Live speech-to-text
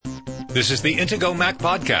This is the Intego Mac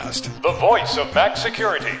Podcast, the voice of Mac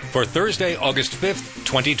security, for Thursday, August 5th,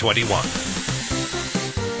 2021.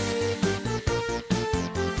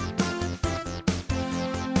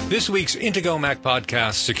 This week's Intego Mac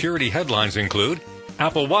Podcast security headlines include: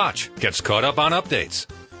 Apple Watch gets caught up on updates.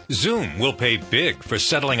 Zoom will pay big for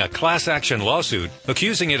settling a class action lawsuit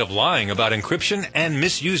accusing it of lying about encryption and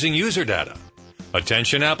misusing user data.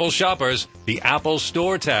 Attention Apple shoppers, the Apple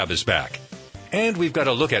Store tab is back. And we've got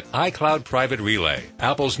a look at iCloud Private Relay,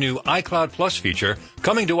 Apple's new iCloud Plus feature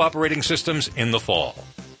coming to operating systems in the fall.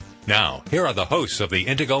 Now, here are the hosts of the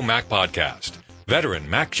Intego Mac Podcast, veteran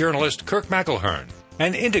Mac journalist Kirk McElhearn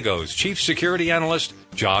and Intego's chief security analyst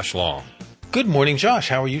Josh Long. Good morning, Josh.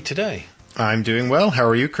 How are you today? I'm doing well. How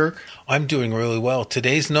are you, Kirk? I'm doing really well.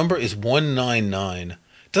 Today's number is 199.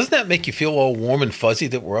 Doesn't that make you feel all warm and fuzzy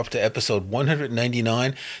that we're up to episode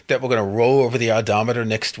 199, that we're going to roll over the odometer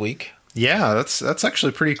next week? Yeah, that's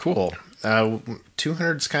actually pretty cool.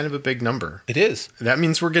 200 is kind of a big number. It is. That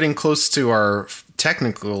means we're getting close to our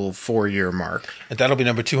technical 4-year mark. And that'll be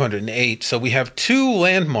number 208. So we have two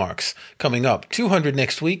landmarks coming up, 200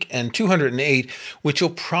 next week and 208, which will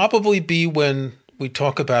probably be when we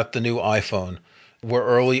talk about the new iPhone. We're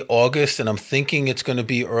early August, and I'm thinking it's going to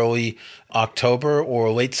be early October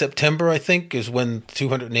or late September, I think, is when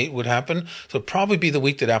 208 would happen. So it'll probably be the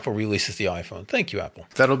week that Apple releases the iPhone. Thank you, Apple.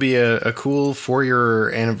 That'll be a cool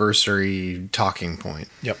 4-year anniversary talking point.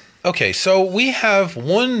 Yep. Okay, so we have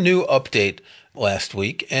one new update last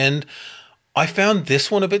week, and I found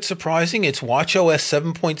this one a bit surprising. It's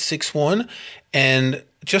watchOS 7.61, and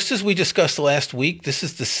just as we discussed last week, this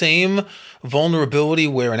is the same vulnerability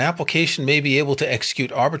where an application may be able to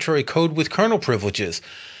execute arbitrary code with kernel privileges.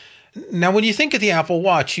 Now, when you think of the Apple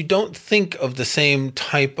Watch, you don't think of the same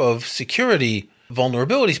type of security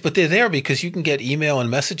vulnerabilities, but they're there because you can get email and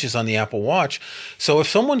messages on the Apple Watch. So if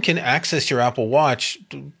someone can access your Apple Watch,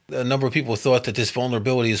 a number of people thought that this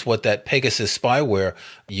vulnerability is what that Pegasus spyware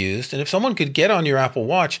used. And if someone could get on your Apple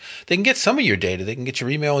Watch, they can get some of your data. They can get your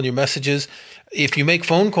email and your messages. If you make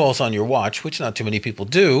phone calls on your watch, which not too many people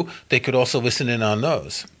do, they could also listen in on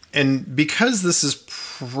those. And because this is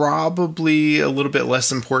probably a little bit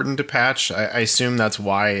less important to patch, I assume that's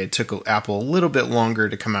why it took Apple a little bit longer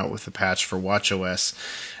to come out with the patch for watchOS,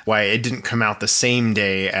 why it didn't come out the same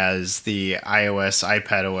day as the iOS,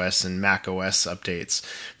 iPadOS, and macOS updates.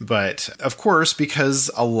 But of course,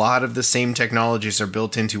 because a lot of the same technologies are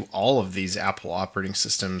built into all of these Apple operating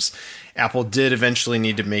systems, Apple did eventually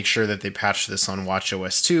need to make sure that they patched this on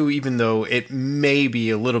watchOS 2, even though it may be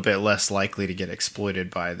a little bit less likely to get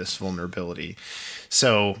exploited by this vulnerability.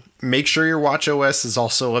 So make sure your watchOS is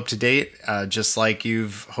also up to date, just like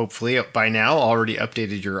you've hopefully by now already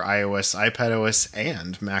updated your iOS, iPadOS,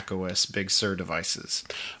 and macOS Big Sur devices.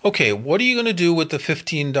 Okay, what are you going to do with the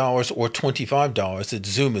 $15 or $25 that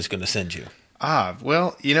Zoom is going to send you?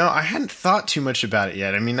 Well, I hadn't thought too much about it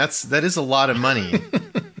yet. I mean, that is a lot of money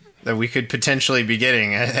that we could potentially be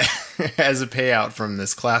getting as a payout from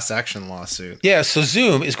this class action lawsuit. Yeah, so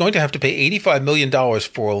Zoom is going to have to pay $85 million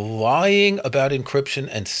for lying about encryption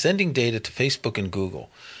and sending data to Facebook and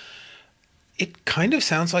Google. It kind of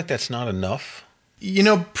sounds like that's not enough.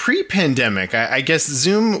 Pre-pandemic, I guess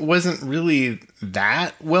Zoom wasn't really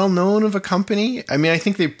that well-known of a company. I mean, I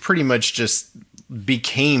think they pretty much just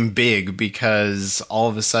became big because all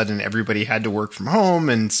of a sudden everybody had to work from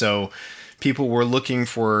home, and so people were looking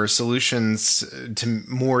for solutions to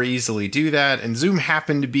more easily do that. And Zoom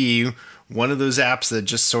happened to be one of those apps that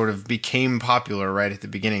just sort of became popular right at the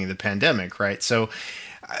beginning of the pandemic, right? So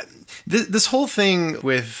this whole thing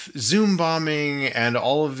with Zoom bombing and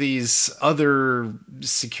all of these other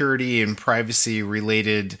security and privacy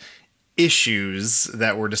related issues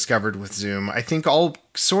that were discovered with Zoom, I think all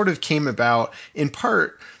sort of came about in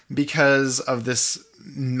part because of this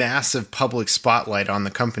massive public spotlight on the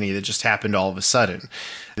company that just happened all of a sudden.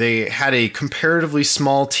 They had a comparatively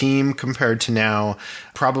small team compared to now,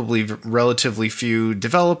 probably relatively few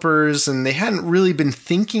developers, and they hadn't really been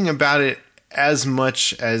thinking about it as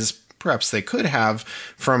much as perhaps they could have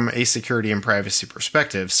from a security and privacy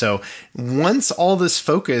perspective. So once all this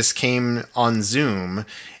focus came on Zoom,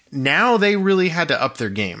 now they really had to up their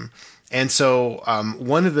game. And so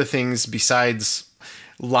one of the things besides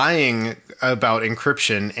lying about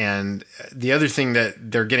encryption, and the other thing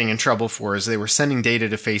that they're getting in trouble for is they were sending data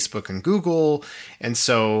to Facebook and Google, and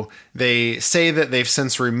so they say that they've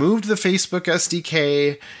since removed the Facebook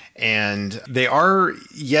SDK, and they are,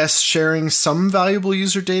 yes, sharing some valuable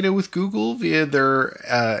user data with Google via their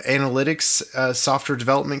analytics software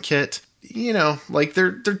development kit.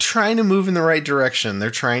 They're trying to move in the right direction.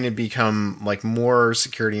 They're trying to become more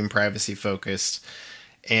security and privacy focused.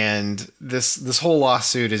 And this whole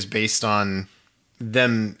lawsuit is based on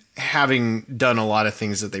them having done a lot of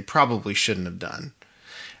things that they probably shouldn't have done.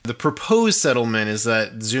 The proposed settlement is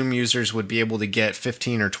that Zoom users would be able to get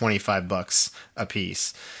 $15 or $25 a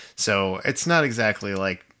piece. So it's not exactly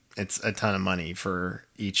like it's a ton of money for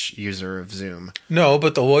each user of Zoom. No,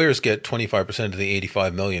 but the lawyers get 25% of the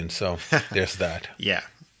 $85 million, so there's that. Yeah.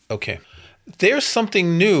 Okay. There's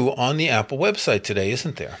something new on the Apple website today,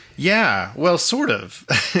 isn't there? Yeah, well, sort of.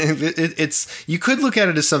 It's you could look at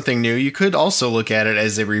it as something new. You could also look at it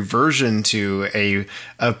as a reversion to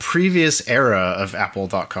a previous era of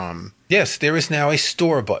Apple.com. Yes, there is now a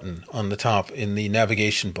store button on the top in the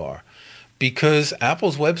navigation bar because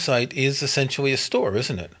Apple's website is essentially a store,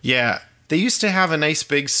 isn't it? Yeah. They used to have a nice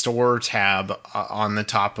big store tab on the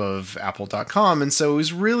top of Apple.com, and so it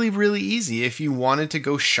was really, really easy. If you wanted to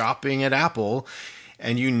go shopping at Apple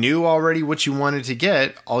and you knew already what you wanted to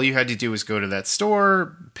get, all you had to do was go to that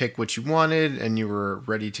store, pick what you wanted, and you were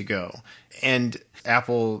ready to go. And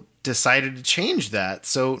Apple decided to change that.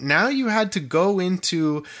 So now you had to go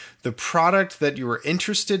into the product that you were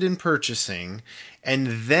interested in purchasing, and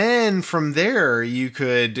then from there you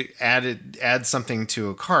could add something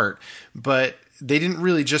to a cart. But they didn't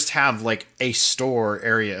really just have like a store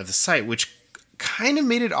area of the site, which kind of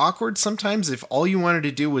made it awkward sometimes. If all you wanted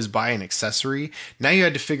to do was buy an accessory, now you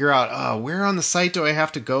had to figure out, where on the site do I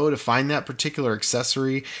have to go to find that particular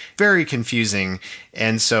accessory? Very confusing.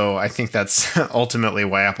 And so I think that's ultimately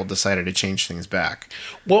why Apple decided to change things back.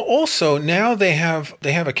 Well, also now they have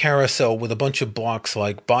a carousel with a bunch of blocks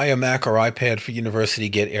like buy a Mac or iPad for university,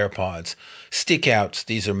 get AirPods. Stick outs,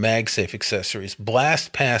 these are MagSafe accessories.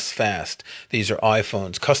 Blast Pass Fast, these are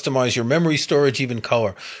iPhones. Customize your memory storage, even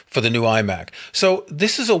color for the new iMac. So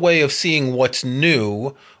this is a way of seeing what's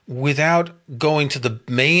new without going to the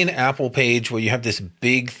main Apple page where you have this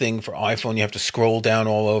big thing for iPhone you have to scroll down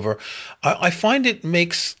all over. I find it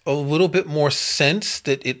makes a little bit more sense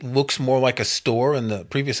that it looks more like a store, and the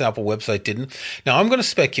previous Apple website didn't. Now, I'm going to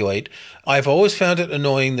speculate. I've always found it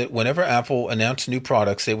annoying that whenever Apple announced new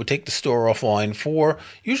products, they would take the store offline for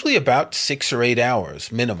usually about 6 or 8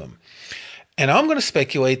 hours minimum. And I'm going to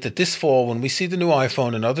speculate that this fall, when we see the new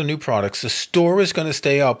iPhone and other new products, the store is going to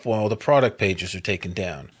stay up while the product pages are taken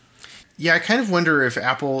down. Yeah, I kind of wonder if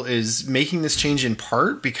Apple is making this change in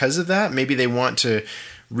part because of that. Maybe they want to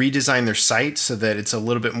redesign their site so that it's a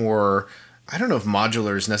little bit more, I don't know if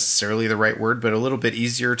modular is necessarily the right word, but a little bit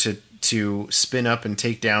easier to spin up and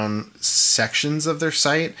take down sections of their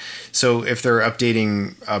site. So if they're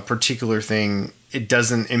updating a particular thing, it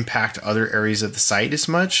doesn't impact other areas of the site as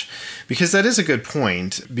much, because that is a good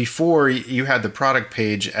point. Before, you had the product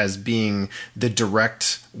page as being the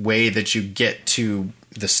direct way that you get to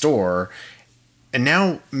the store, and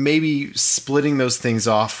now maybe splitting those things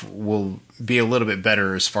off will be a little bit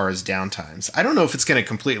better as far as downtimes. I don't know if it's going to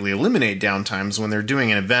completely eliminate downtimes. When they're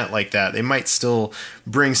doing an event like that, they might still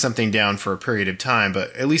bring something down for a period of time,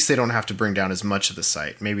 but at least they don't have to bring down as much of the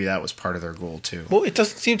site. Maybe that was part of their goal too. Well, it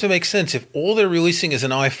doesn't seem to make sense if all they're releasing is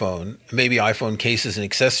an iPhone, maybe iPhone cases and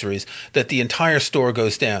accessories, that the entire store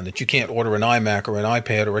goes down, that you can't order an iMac or an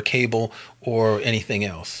iPad or a cable or anything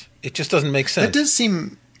else. It just doesn't make sense. That does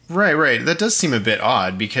seem... Right. That does seem a bit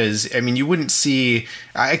odd because, I mean, you wouldn't see...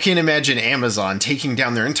 I can't imagine Amazon taking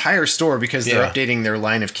down their entire store because they're updating their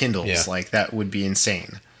line of Kindles. Yeah. Like, that would be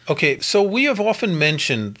insane. Okay, so we have often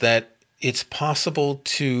mentioned that it's possible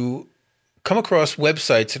to come across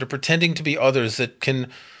websites that are pretending to be others that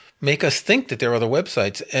can make us think that they're other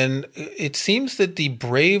websites. And it seems that the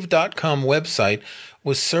Brave.com website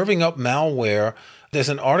was serving up malware. There's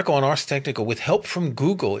an article on Ars Technica with help from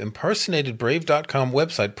Google. Impersonated Brave.com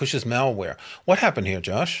website pushes malware. What happened here,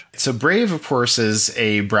 Josh? So Brave, of course, is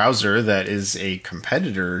a browser that is a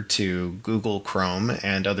competitor to Google Chrome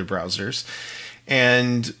and other browsers.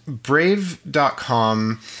 And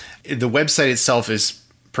Brave.com, the website itself is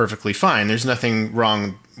perfectly fine. There's nothing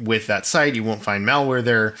wrong with that site. You won't find malware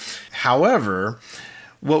there. However,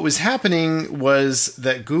 what was happening was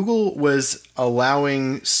that Google was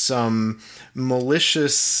allowing some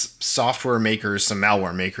malicious software makers, some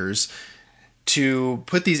malware makers, to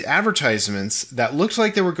put these advertisements that looked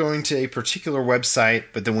like they were going to a particular website,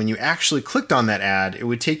 but then when you actually clicked on that ad, it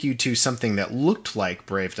would take you to something that looked like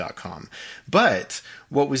Brave.com. But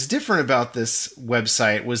what was different about this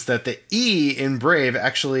website was that the E in Brave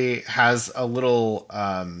actually has a little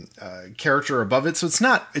character above it, so it's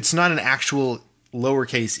not an actual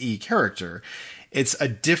lowercase e character. It's a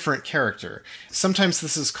different character. Sometimes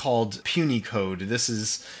this is called puny code. This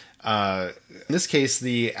is, in this case,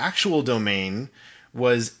 the actual domain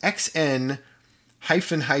was xn-,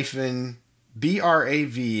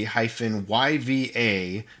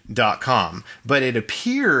 brav-yva.com, but it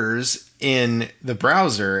appears in the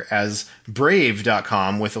browser as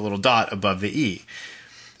brave.com with a little dot above the E.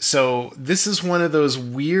 So this is one of those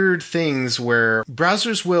weird things where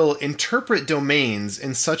browsers will interpret domains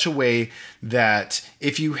in such a way that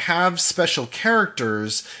if you have special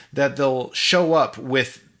characters, that they'll show up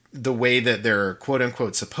with the way that they're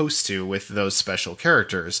quote-unquote supposed to with those special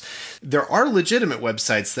characters. There are legitimate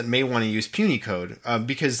websites that may want to use Punycode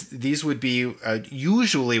because these would be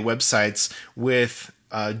usually websites with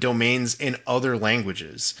domains in other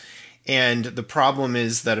languages. And the problem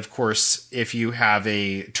is that, of course, if you have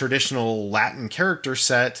a traditional Latin character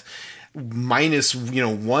set minus,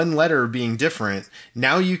 one letter being different,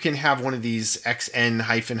 now you can have one of these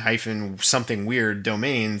XN - something weird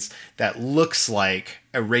domains that looks like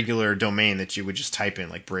a regular domain that you would just type in,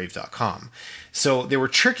 like brave.com. So they were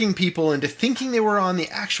tricking people into thinking they were on the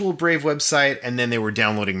actual Brave website, and then they were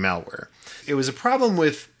downloading malware. It was a problem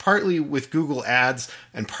partly with Google Ads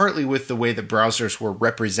and partly with the way that browsers were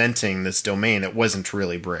representing this domain that wasn't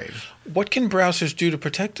really Brave. What can browsers do to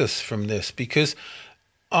protect us from this? Because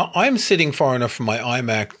I'm sitting far enough from my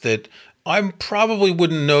iMac that I probably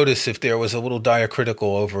wouldn't notice if there was a little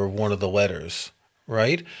diacritical over one of the letters,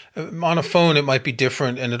 right? On a phone, it might be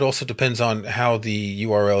different, and it also depends on how the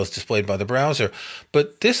URL is displayed by the browser.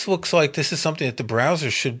 But this looks like this is something that the browser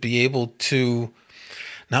should be able to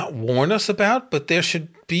not warn us about, but there should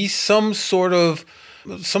be some sort of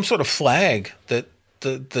flag that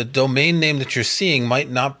the domain name that you're seeing might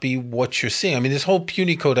not be what you're seeing. I mean, this whole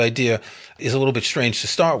Punycode idea is a little bit strange to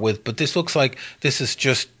start with, but this looks like this is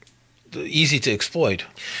just easy to exploit.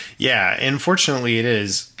 Yeah, unfortunately it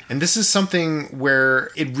is. And this is something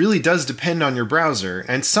where it really does depend on your browser.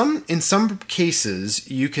 And in some cases,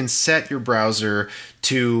 you can set your browser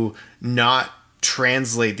to not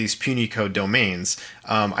translate these Punycode domains.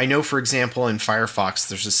 I know, for example, in Firefox,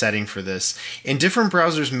 there's a setting for this. And different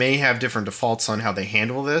browsers may have different defaults on how they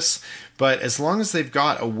handle this, but as long as they've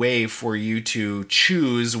got a way for you to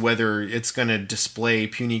choose whether it's going to display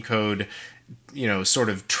Punycode, sort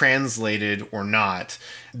of translated or not,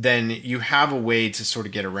 then you have a way to sort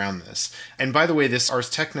of get around this. And by the way, this Ars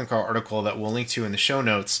Technica article that we'll link to in the show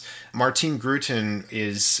notes, Martin Gruten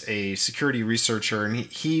is a security researcher, and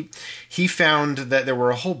he found that there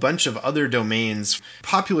were a whole bunch of other domains,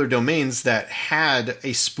 popular domains, that had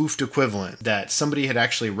a spoofed equivalent, that somebody had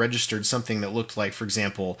actually registered something that looked like, for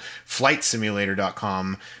example,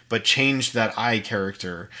 flightsimulator.com, but changed that I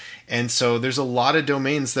character. And so there's a lot of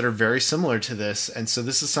domains that are very similar to this, and so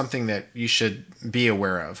this is something that you should be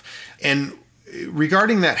aware of. And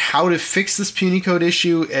regarding that, how to fix this Punycode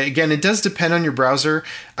issue, again, it does depend on your browser.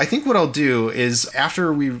 I think what I'll do is,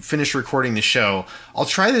 after we finish recording the show, I'll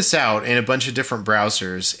try this out in a bunch of different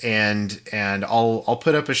browsers, and I'll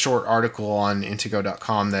put up a short article on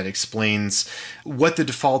Intego.com that explains what the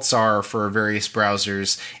defaults are for various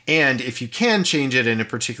browsers, and if you can change it in a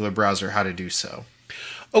particular browser, how to do so.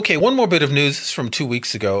 Okay, one more bit of news from 2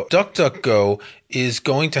 weeks ago. DuckDuckGo is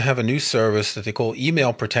going to have a new service that they call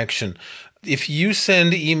email protection. If you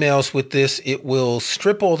send emails with this, it will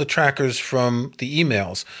strip all the trackers from the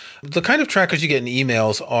emails. The kind of trackers you get in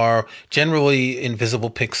emails are generally invisible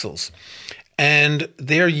pixels. And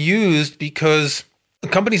they're used because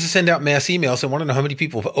companies send out mass emails and want to know how many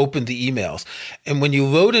people have opened the emails. And when you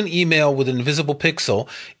load an email with an invisible pixel,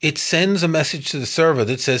 it sends a message to the server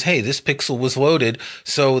that says, hey, this pixel was loaded,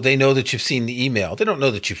 so they know that you've seen the email. They don't know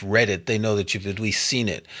that you've read it. They know that you've at least seen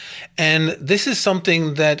it. And this is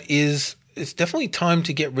something that it's definitely time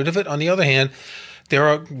to get rid of it. On the other hand, there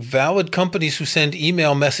are valid companies who send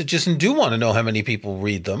email messages and do want to know how many people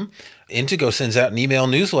read them. Intego sends out an email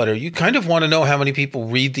newsletter. You kind of want to know how many people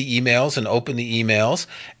read the emails and open the emails.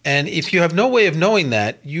 And if you have no way of knowing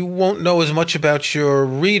that, you won't know as much about your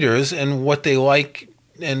readers and what they like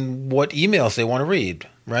and what emails they want to read,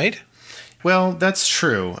 right? Well, that's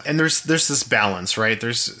true. And there's this balance, right?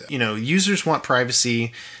 There's, users want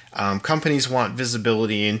privacy. Companies want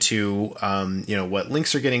visibility into, what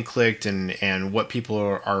links are getting clicked and what people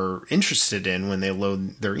are interested in when they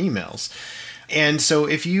load their emails. And so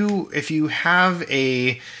if you have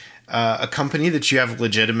a company that you have a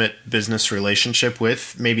legitimate business relationship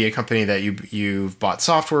with, maybe a company that you've bought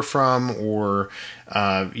software from, or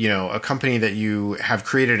a company that you have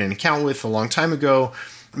created an account with a long time ago,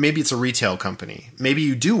 maybe it's a retail company. Maybe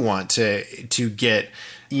you do want to get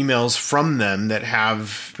emails from them that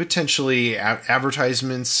have potentially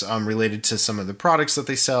advertisements related to some of the products that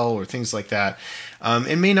they sell or things like that.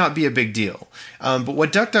 It may not be a big deal. But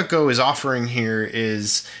what DuckDuckGo is offering here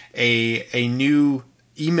is a new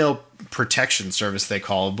email protection service, they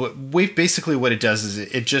call it. But basically what it does is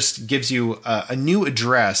it just gives you a new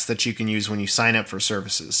address that you can use when you sign up for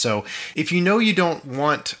services. So if you know you don't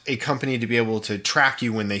want a company to be able to track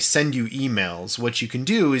you when they send you emails, what you can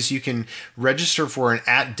do is you can register for an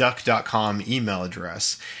 @duck.com email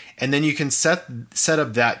address, and then you can set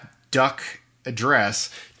up that duck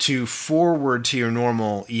address to forward to your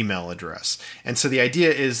normal email address. And so the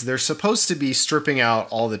idea is they're supposed to be stripping out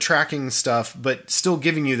all the tracking stuff, but still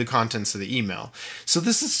giving you the contents of the email. So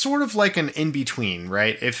this is sort of like an in-between,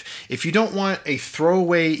 right? If you don't want a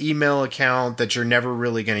throwaway email account that you're never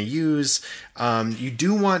really going to use, you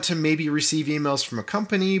do want to maybe receive emails from a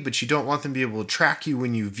company, but you don't want them to be able to track you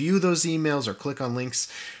when you view those emails or click on links,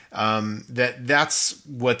 that's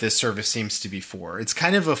what this service seems to be for. It's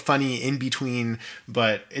kind of a funny in between,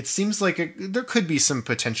 but it seems like there could be some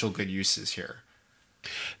potential good uses here.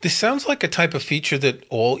 This sounds like a type of feature that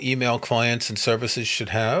all email clients and services should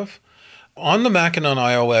have. On the Mac and on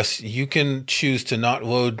iOS, you can choose to not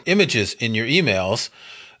load images in your emails,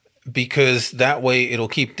 because that way it'll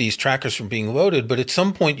keep these trackers from being loaded. But at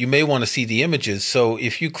some point you may want to see the images. So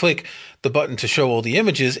if you click the button to show all the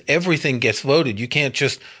images, everything gets loaded. You can't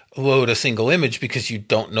just load a single image because you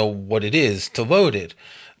don't know what it is to load it.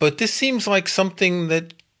 But this seems like something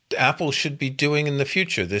that Apple should be doing in the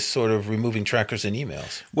future, this sort of removing trackers in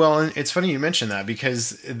emails. Well, and it's funny you mention that,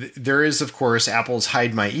 because there is, of course, Apple's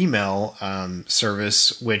Hide My Email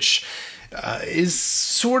service, which is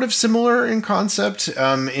sort of similar in concept,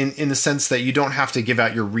 in the sense that you don't have to give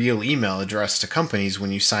out your real email address to companies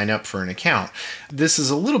when you sign up for an account. This is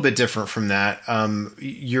a little bit different from that.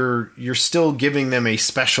 You're still giving them a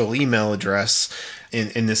special email address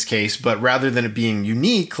in this case, but rather than it being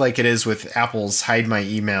unique like it is with Apple's Hide My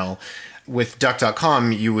Email, with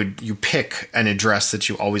Duck.com, you pick an address that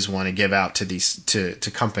you always want to give out to these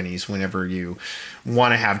to companies whenever you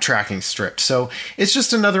want to have tracking stripped. So it's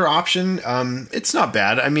just another option. It's not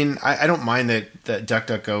bad. I mean, I don't mind that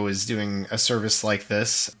DuckDuckGo is doing a service like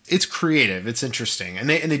this. It's creative. It's interesting. And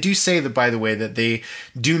they do say that, by the way, that they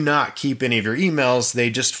do not keep any of your emails.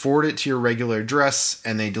 They just forward it to your regular address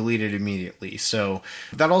and they delete it immediately. So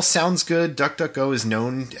that all sounds good. DuckDuckGo is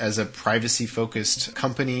known as a privacy-focused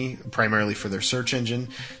company, primarily for their search engine.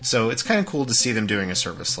 So it's kind of cool to see them doing a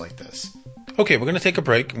service like this. Okay, we're going to take a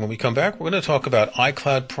break. And when we come back, we're going to talk about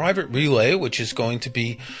iCloud Private Relay, which is going to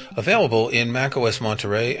be available in macOS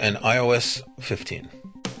Monterey and iOS 15.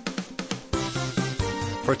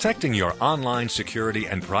 Protecting your online security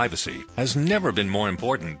and privacy has never been more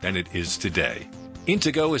important than it is today.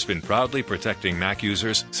 Intego has been proudly protecting Mac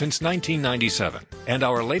users since 1997, and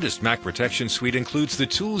our latest Mac Protection Suite includes the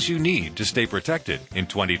tools you need to stay protected in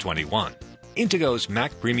 2021. Intego's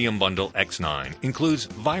Mac Premium Bundle X9 includes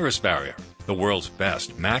Virus Barrier, the world's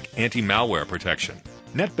best Mac anti-malware protection,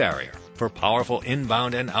 Net Barrier for powerful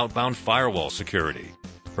inbound and outbound firewall security.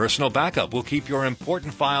 Personal Backup will keep your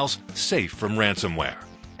important files safe from ransomware,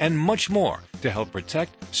 and much more to help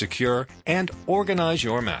protect, secure, and organize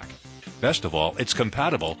your Mac. Best of all, it's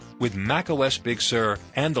compatible with macOS Big Sur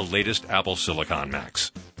and the latest Apple Silicon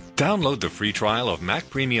Macs. Download the free trial of Mac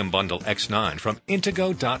Premium Bundle X9 from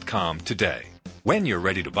Intego.com today. When you're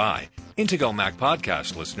ready to buy, Intego Mac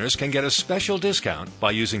Podcast listeners can get a special discount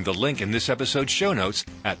by using the link in this episode's show notes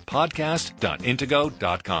at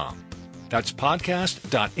podcast.intego.com. That's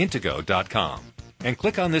podcast.intego.com. And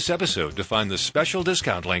click on this episode to find the special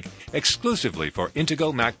discount link exclusively for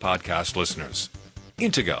Intego Mac Podcast listeners.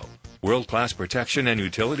 Intego, world-class protection and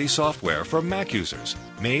utility software for Mac users,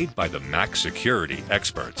 made by the Mac security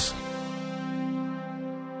experts.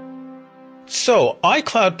 So,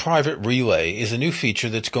 iCloud Private Relay is a new feature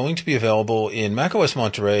that's going to be available in macOS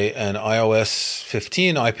Monterey and iOS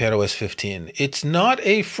 15, iPadOS 15. It's not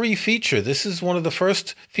a free feature. This is one of the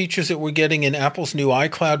first features that we're getting in Apple's new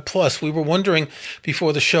iCloud Plus. We were wondering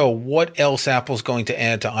before the show what else Apple's going to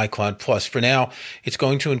add to iCloud Plus. For now, it's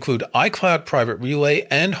going to include iCloud Private Relay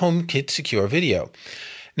and HomeKit Secure Video.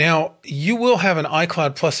 Now, you will have an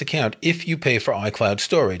iCloud Plus account if you pay for iCloud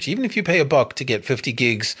storage. Even if you pay $1 to get 50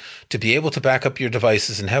 gigs to be able to back up your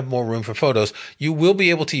devices and have more room for photos, you will be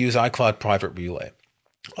able to use iCloud Private Relay.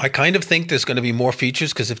 I kind of think there's going to be more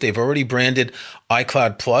features, because if they've already branded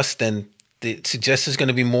iCloud Plus, then it suggests there's going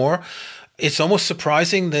to be more. It's almost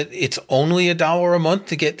surprising that it's only $1 a month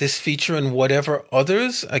to get this feature and whatever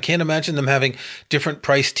others. I can't imagine them having different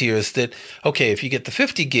price tiers that, okay, if you get the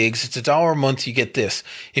 50 gigs, it's $1 a month, you get this.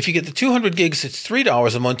 If you get the 200 gigs, it's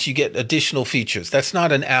 $3 a month, you get additional features. That's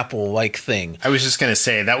not an Apple-like thing. I was just going to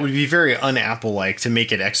say, that would be very un-Apple-like to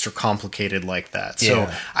make it extra complicated like that. So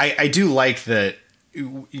yeah. I do like that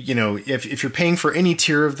you know, if you're paying for any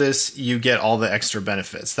tier of this, you get all the extra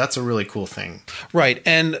benefits. That's a really cool thing. Right.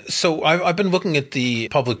 And so I've been looking at the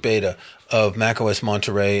public beta of macOS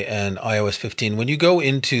Monterey and iOS 15. When you go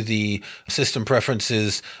into the system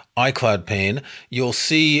preferences iCloud pane, you'll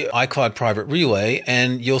see iCloud Private Relay,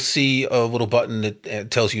 and you'll see a little button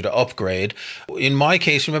that tells you to upgrade. In my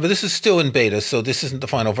case, remember, this is still in beta, so this isn't the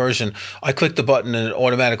final version. I clicked the button and it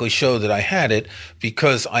automatically showed that I had it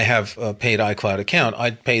because I have a paid iCloud account.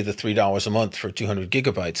 I'd pay the $3 a month for 200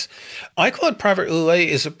 gigabytes. iCloud Private Relay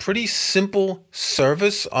is a pretty simple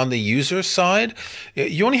service on the user side.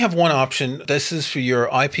 You only have one option. This is for your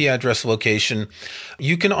IP address location.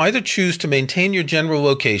 You can either choose to maintain your general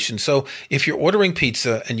location. So if you're ordering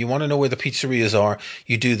pizza and you want to know where the pizzerias are,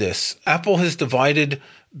 you do this. Apple has divided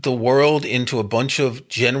the world into a bunch of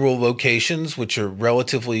general locations, which are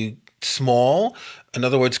relatively small. In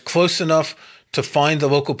other words, close enough to find the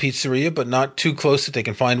local pizzeria, but not too close that they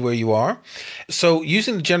can find where you are. So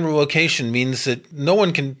using the general location means that no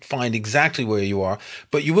one can find exactly where you are,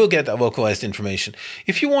 but you will get that localized information.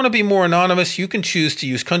 If you want to be more anonymous, you can choose to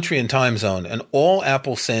use country and time zone, and all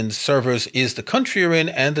Apple sends servers is the country you're in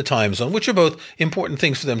and the time zone, which are both important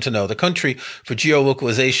things for them to know. The country for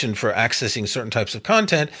geolocalization for accessing certain types of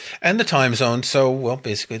content, and the time zone, so, well,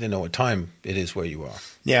 basically they know what time it is where you are.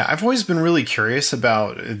 Yeah, I've always been really curious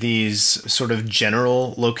about these sort of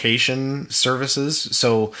general location services.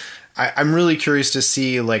 So I'm really curious to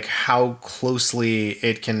see like how closely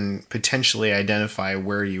it can potentially identify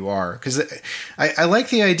where you are. Because I like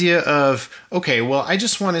the idea of, okay, well, I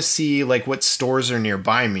just want to see like what stores are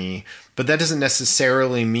nearby me, but that doesn't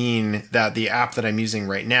necessarily mean that the app that I'm using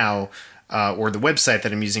right now or the website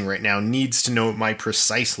that I'm using right now needs to know my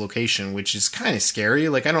precise location, which is kind of scary.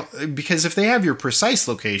 Like because if they have your precise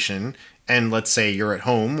location and let's say you're at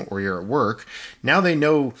home or you're at work, now they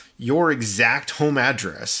know your exact home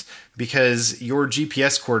address because your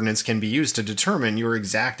GPS coordinates can be used to determine your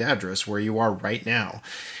exact address where you are right now.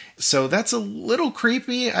 So that's a little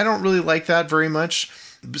creepy. I don't really like that very much.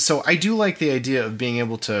 So I do like the idea of being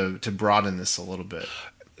able to broaden this a little bit.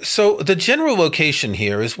 So the general location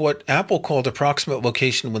here is what Apple called approximate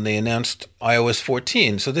location when they announced iOS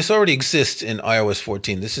 14. So this already exists in iOS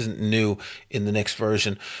 14. This isn't new in the next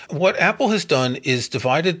version. What Apple has done is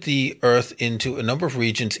divided the Earth into a number of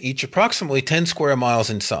regions, each approximately 10 square miles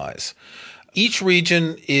in size. Each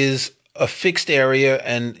region is a fixed area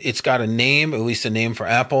and it's got a name, at least a name for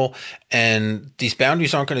Apple, and these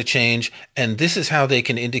boundaries aren't going to change, and this is how they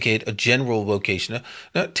can indicate a general location.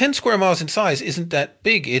 Now 10 square miles in size isn't that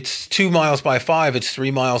big. It's 2 miles by 5, it's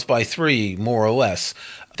 3 miles by 3, more or less.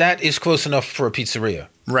 That is close enough for a pizzeria.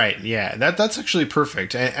 Right, yeah. That's actually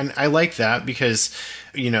perfect. And I like that because,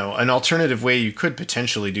 you know, an alternative way you could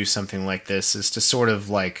potentially do something like this is to sort of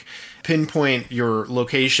like pinpoint your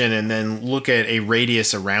location and then look at a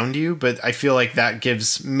radius around you. But I feel like that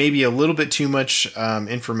gives maybe a little bit too much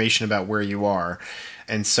information about where you are.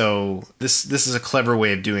 And so this is a clever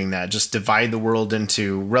way of doing that. Just divide the world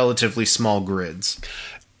into relatively small grids.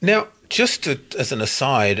 Now, just as an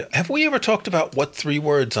aside, have we ever talked about What 3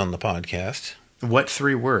 Words on the podcast? What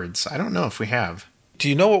 3 Words? I don't know if we have. Do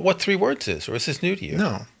you know what 3 Words is, or is this new to you?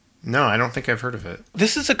 No, I don't think I've heard of it.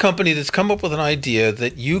 This is a company that's come up with an idea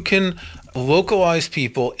that you can localize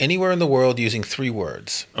people anywhere in the world using 3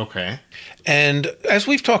 words. Okay. And as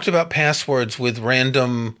we've talked about passwords with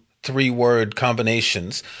random 3-word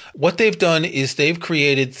combinations, what they've done is they've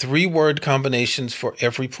created 3-word combinations for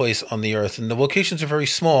every place on the Earth, and the locations are very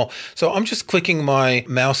small. So I'm just clicking my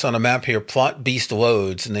mouse on a map here, Plot Beast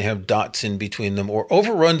Loads, and they have dots in between them, or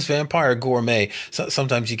Overruns Vampire Gourmet. So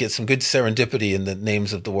sometimes you get some good serendipity in the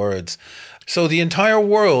names of the words. So the entire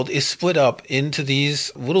world is split up into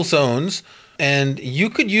these little zones, and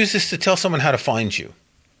you could use this to tell someone how to find you,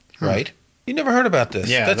 right? You never heard about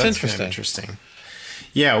this. Yeah, that's interesting. Kind of interesting.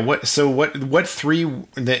 Yeah, what 3,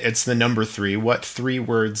 it's the number 3,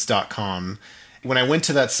 what3words.com. When I went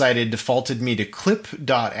to that site, it defaulted me to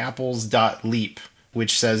clip.apples.leap,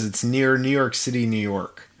 which says it's near New York City, New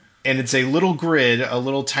York. And it's a little grid, a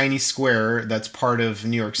little tiny square that's part of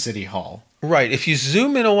New York City Hall. Right. If you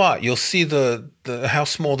zoom in a lot, you'll see the how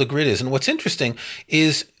small the grid is. And what's interesting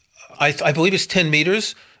is I believe it's 10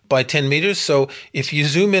 meters by 10 meters. So if you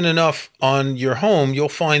zoom in enough on your home, you'll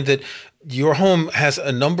find that your home has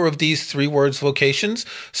a number of these 3 words locations.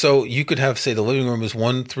 So you could have, say, the living room is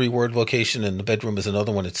one 3-word location and the bedroom is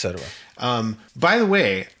another one, etc. By the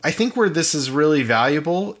way, I think where this is really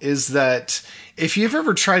valuable is that if you've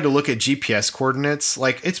ever tried to look at GPS coordinates,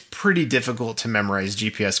 like it's pretty difficult to memorize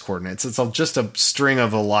GPS coordinates. It's just a string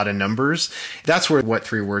of a lot of numbers. That's where what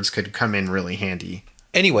 3 words could come in really handy.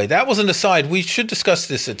 Anyway, that was an aside. We should discuss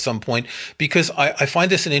this at some point because I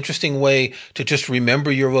find this an interesting way to just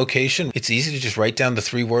remember your location. It's easy to just write down the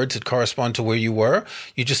 3 words that correspond to where you were.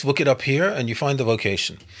 You just look it up here and you find the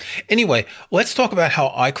location. Anyway, let's talk about how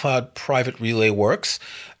iCloud Private Relay works.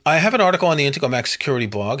 I have an article on the Intego Mac Security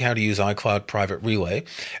blog, how to use iCloud Private Relay,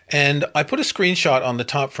 and I put a screenshot on the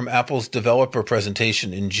top from Apple's developer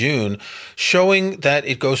presentation in June showing that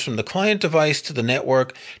it goes from the client device to the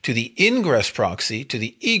network to the ingress proxy to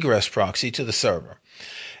the egress proxy to the server.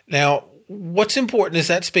 Now, what's important is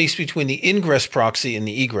that space between the ingress proxy and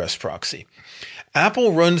the egress proxy.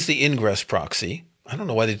 Apple runs the ingress proxy. I don't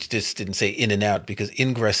know why they just didn't say in and out because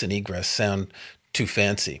ingress and egress sound too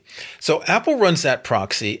fancy. So Apple runs that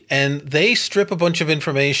proxy and they strip a bunch of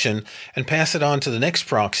information and pass it on to the next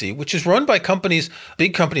proxy, which is run by companies,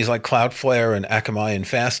 big companies like Cloudflare and Akamai and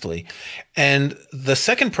Fastly. And the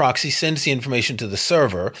second proxy sends the information to the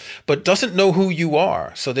server, but doesn't know who you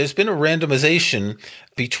are. So there's been a randomization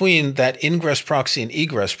between that ingress proxy and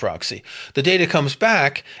egress proxy. The data comes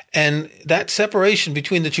back, and that separation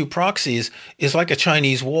between the 2 proxies is like a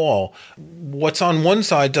Chinese wall. What's on one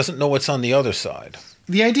side doesn't know what's on the other side.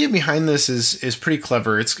 The idea behind this is pretty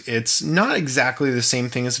clever. It's not exactly the same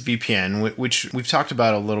thing as a VPN, which we've talked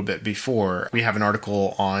about a little bit before. We have an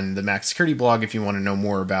article on the Mac Security blog if you want to know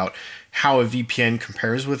more about how a VPN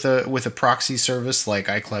compares with a proxy service like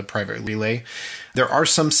iCloud Private Relay. There are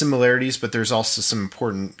some similarities, but there's also some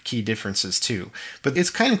important key differences too. But it's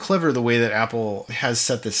kind of clever the way that Apple has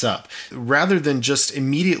set this up. Rather than just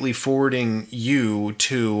immediately forwarding you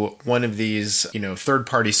to one of these,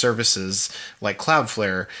 third-party services like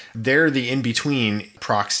Cloudflare, they're the in-between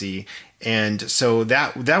proxy. And so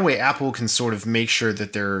that way Apple can sort of make sure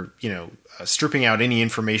that they're, stripping out any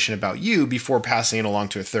information about you before passing it along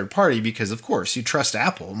to a third party, because of course you trust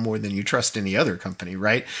Apple more than you trust any other company,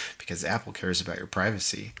 right? Because Apple cares about your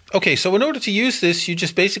privacy. Okay, so in order to use this, you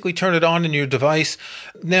just basically turn it on in your device.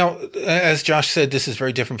 Now, as Josh said, this is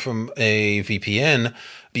very different from a VPN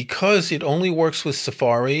because it only works with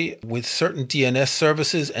Safari, with certain DNS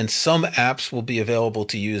services, and some apps will be available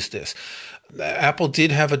to use this. Apple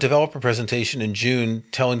did have a developer presentation in June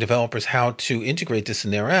telling developers how to integrate this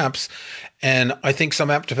in their apps. And I think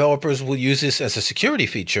some app developers will use this as a security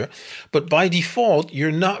feature. But by default,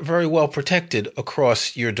 you're not very well protected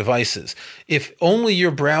across your devices. If only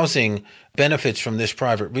your browsing benefits from this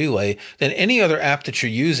private relay, then any other app that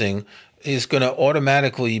you're using is going to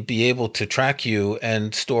automatically be able to track you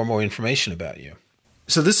and store more information about you.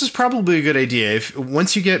 So this is probably a good idea.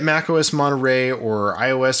 Once you get macOS Monterey or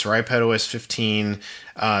iOS or iPadOS 15,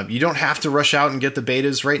 you don't have to rush out and get the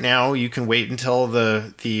betas right now. You can wait until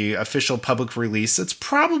the official public release. It's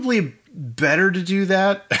probably better to do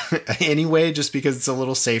that anyway, just because it's a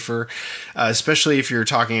little safer, especially if you're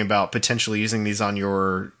talking about potentially using these on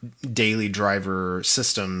your daily driver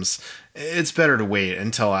systems. It's better to wait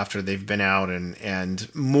until after they've been out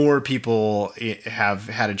and more people have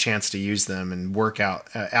had a chance to use them and work out.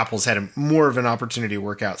 Apple's had more of an opportunity to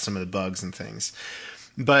work out some of the bugs and things.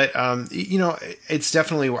 But, it's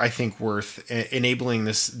definitely, I think, worth enabling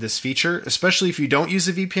this feature, especially if you don't use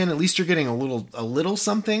a VPN. At least you're getting a little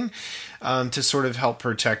something to sort of help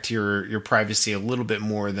protect your privacy a little bit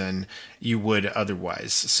more than you would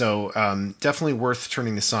otherwise. So definitely worth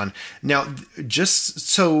turning this on. Now, just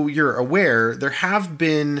so you're aware, there have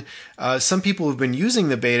been some people who've been using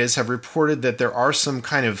the betas have reported that there are some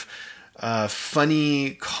kind of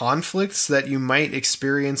funny conflicts that you might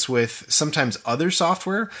experience with sometimes other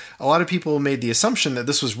software. A lot of people made the assumption that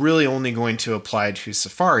this was really only going to apply to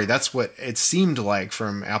Safari. That's what it seemed like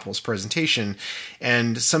from Apple's presentation.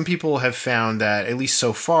 And some people have found that, at least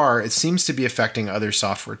so far, it seems to be affecting other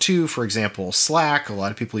software too. For example, Slack. A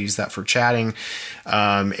lot of people use that for chatting.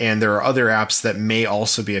 And there are other apps that may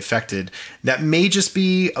also be affected. That may just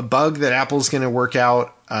be a bug that Apple's going to work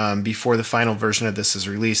out before the final version of this is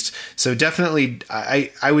released. So definitely,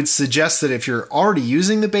 I would suggest that if you're already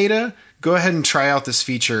using the beta, go ahead and try out this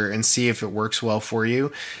feature and see if it works well for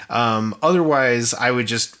you. Otherwise, I would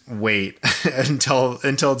just wait until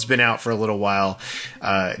it's been out for a little while,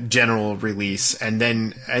 general release, and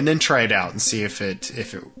then try it out and see if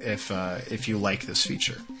you like this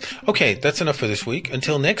feature. Okay, that's enough for this week.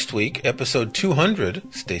 Until next week, episode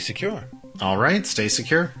 200. Stay secure. All right, stay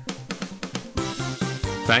secure.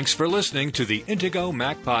 Thanks for listening to the Intego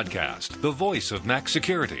Mac Podcast, the voice of Mac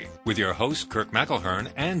security, with your hosts Kirk McElhearn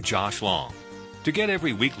and Josh Long. To get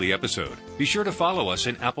every weekly episode, be sure to follow us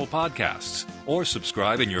in Apple Podcasts or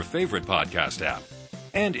subscribe in your favorite podcast app.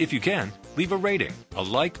 And if you can, leave a rating, a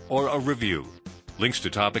like, or a review. Links to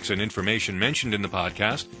topics and information mentioned in the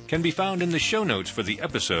podcast can be found in the show notes for the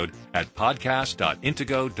episode at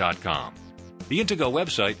podcast.intego.com. The Intego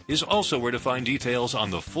website is also where to find details on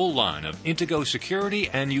the full line of Intego security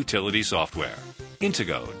and utility software.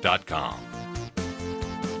 Intego.com.